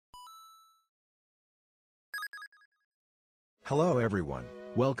Hello everyone,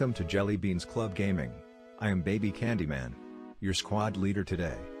 welcome to JellyBeans Club Gaming. I am Baby Candyman, your squad leader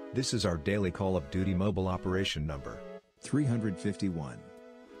today. This is our daily Call of Duty mobile operation number 351.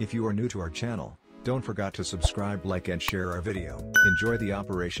 If you are new to our channel, don't forget to subscribe, like and share our video. Enjoy the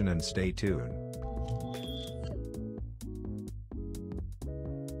operation and stay tuned.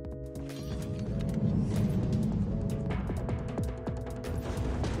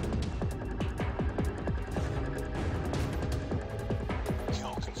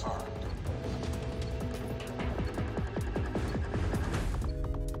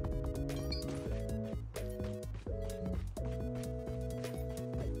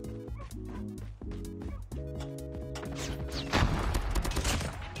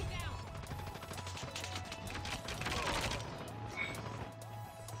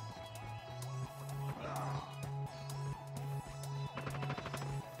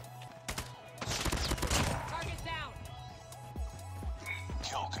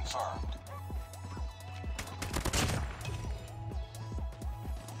 Kill confirmed.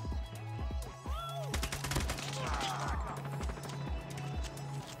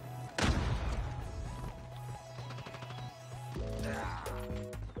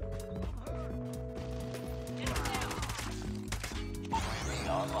 UAV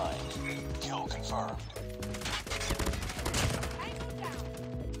online. Kill confirmed.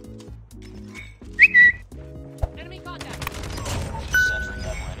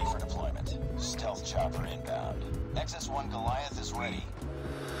 Stealth chopper inbound. XS-1 Goliath is ready.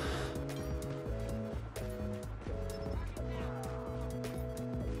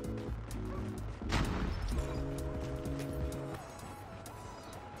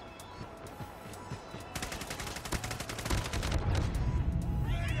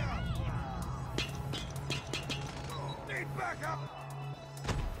 Need backup!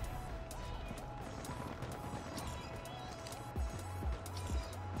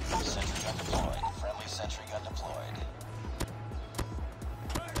 Sentry gun deployed. Friendly sentry gun deployed.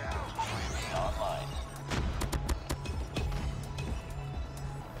 UAV online.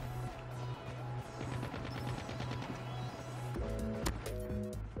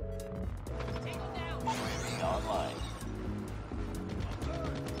 UAV online.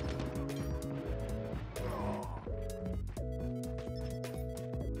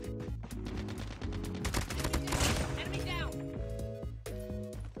 Enemy down!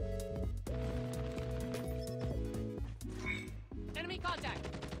 Enemy contact!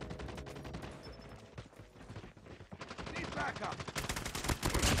 Need backup.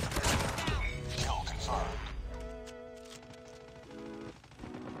 Down! Kill confirmed.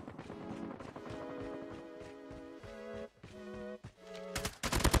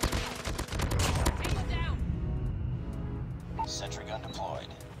 Tango down! Sentry gun deployed.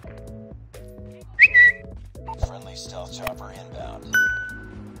 Friendly stealth chopper inbound.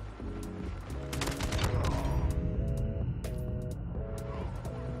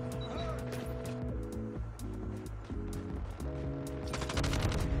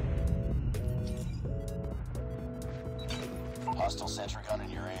 Hostile sentry gun in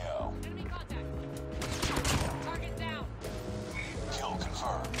your AO. Enemy contact! Target down! Kill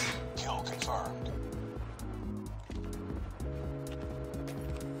confirmed. Kill confirmed.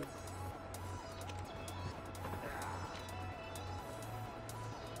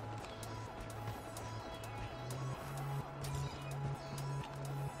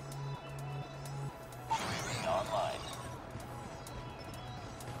 UAV online.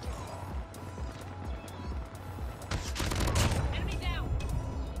 Enemy down!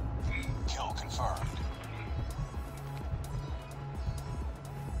 Kill confirmed.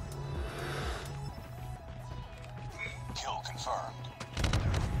 Kill confirmed.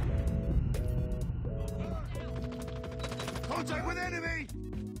 Contact with enemy!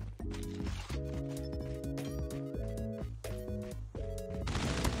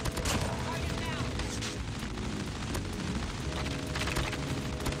 Target down!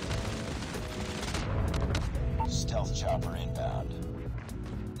 Stealth chopper inbound.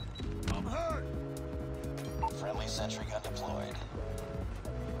 I'm hurt! Friendly sentry gun deployed.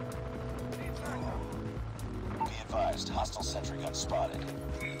 Be advised, hostile sentry gun spotted.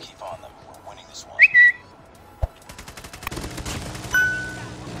 Keep on them. We're winning this one.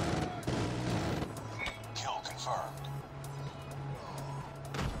 Kill confirmed.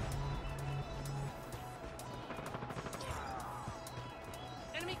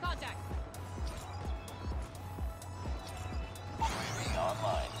 Enemy contact! UAV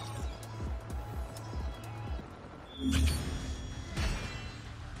online.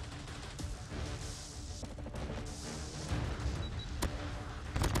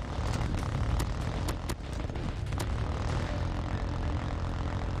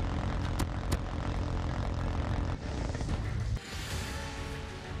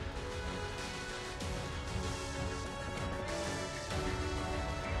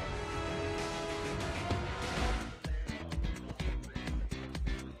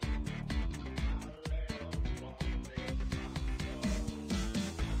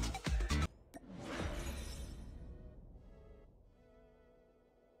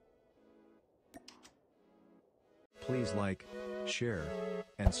 Please like, share,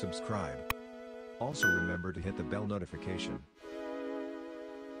 and subscribe. Also remember to hit the bell notification.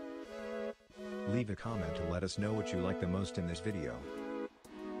 Leave a comment to let us know what you like the most in this video.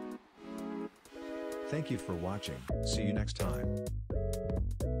 Thank you for watching, see you next time.